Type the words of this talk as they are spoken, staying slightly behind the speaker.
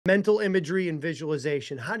Mental imagery and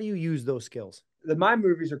visualization. How do you use those skills? The mind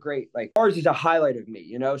movies are great. Like ours is a highlight of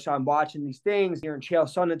me, So I'm watching these things, hearing Chael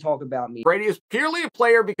Sonnen talk about me. Brady is purely a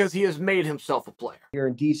player because he has made himself a player. Here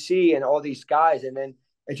in DC and all these guys, and then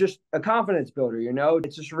it's just a confidence builder,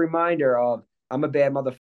 It's just a reminder of I'm a bad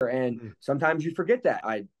motherfucker, and sometimes you forget that.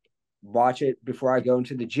 I watch it before I go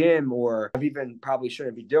into the gym, or I've even probably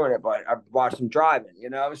shouldn't be doing it, but I watch them driving,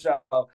 So